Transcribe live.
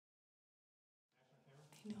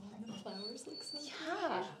flowers look so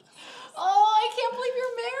Yeah. Oh, I can't believe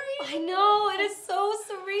you're married. I know, it is so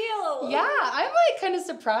surreal. Yeah, I'm like kind of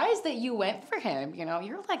surprised that you went for him. You know,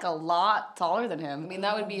 you're like a lot taller than him. I mean,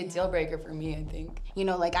 that would be a deal breaker for me, I think. You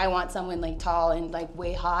know, like I want someone like tall and like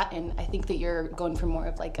way hot, and I think that you're going for more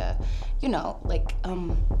of like a, you know, like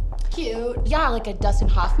Cute. Yeah, like a Dustin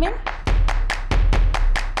Hoffman.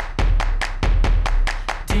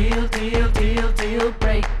 Deal, deal, deal, deal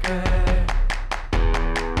breaker.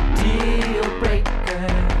 Deal breaker.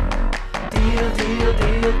 Deal, deal,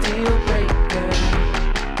 deal, deal breaker.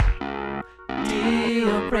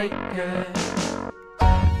 Deal breaker.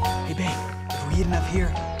 Hey babe, if we eat enough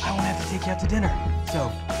here, I won't have to take you out to dinner. So,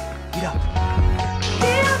 eat up.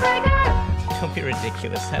 Deal breaker! Don't be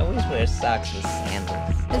ridiculous. I always wear socks with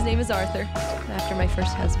sandals. His name is Arthur, after my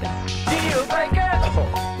first husband. Deal breaker!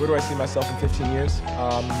 Oh, where do I see myself in 15 years?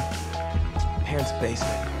 Parents'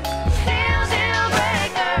 basement. Deal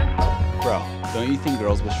breaker! Bro, don't you think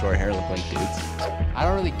girls with short hair look like dudes? I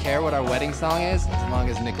don't really care what our wedding song is, as long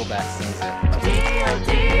as Nickelback sings it.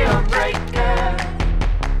 Deal breaker.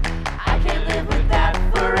 I can't live with that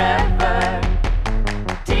forever.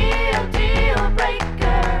 Deal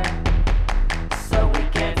breaker. So we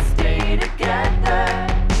can stay together.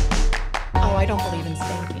 Oh, I don't believe in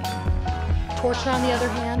spanking. Torture, on the other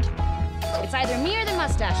hand, It's either me or the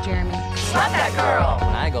mustache, Jeremy. Slap that girl.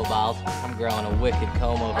 When I go bald, I'm growing a wicked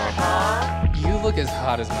comb over. You look as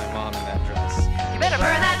hot as my mom in that dress. You better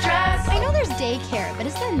burn that dress. I know there's daycare, but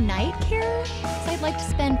is there night care? Because I'd like to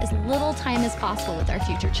spend as little time as possible with our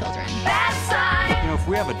future children. Bad sign. You know, if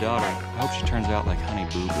we have a daughter, I hope she turns out like Honey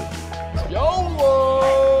Boo Boo.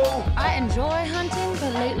 YOLO! I enjoy hunting,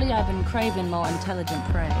 but lately I've been craving more intelligent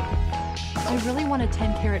prey. I really want a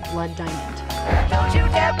 10-carat blood diamond. Don't you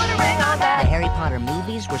dare put a ring on The that. Harry Potter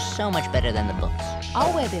movies were so much better than the books.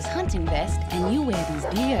 I'll wear this hunting vest, and you wear these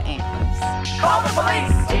deer antlers. Call the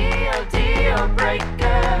police. Deal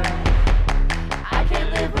breaker. I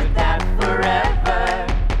can't live with that forever.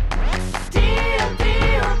 Deal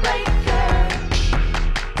breaker.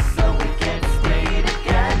 So we can stay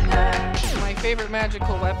together. My favorite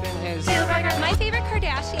magical weapon is... Deal breaker. My favorite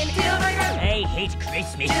Kardashian. Deal breaker. I hate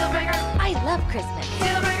Christmas. Deal breaker. I love Christmas.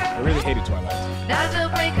 Deal breaker. I really hated Twilight. Not a deal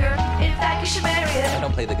breaker. In fact, you should marry I it.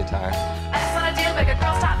 don't play the guitar. That's not a deal breaker.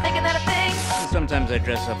 Girl, stop making that a thing. Sometimes I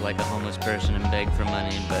dress up like a homeless person and beg for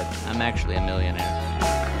money, but I'm actually a millionaire.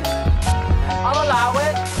 I'll allow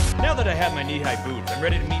it. Now that I have my knee-high boots, I'm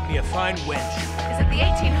ready to meet me a fine wench. Is it the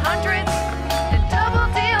 1800s? The double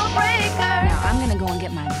deal breaker. Now I'm gonna go and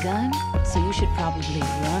get my gun, so you should probably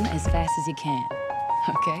run as fast as you can.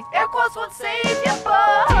 Okay? Air quotes won't save you,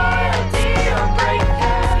 boy. Deal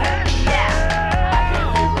breaker. Yeah. I can't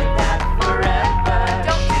live with that forever.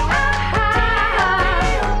 Don't do it.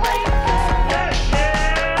 Deal breaker.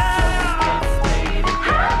 So we can stay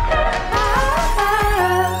together.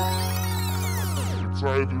 It's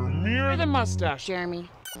either me or the mustache. Jeremy.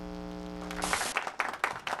 I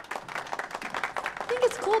think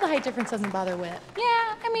it's cool the height difference doesn't bother Whit.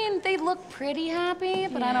 Yeah, I mean, they look pretty happy,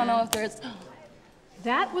 but I don't know if there's...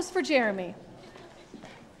 That was for Jeremy.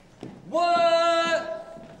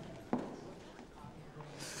 What?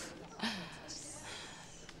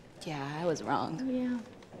 Yeah, I was wrong. Yeah.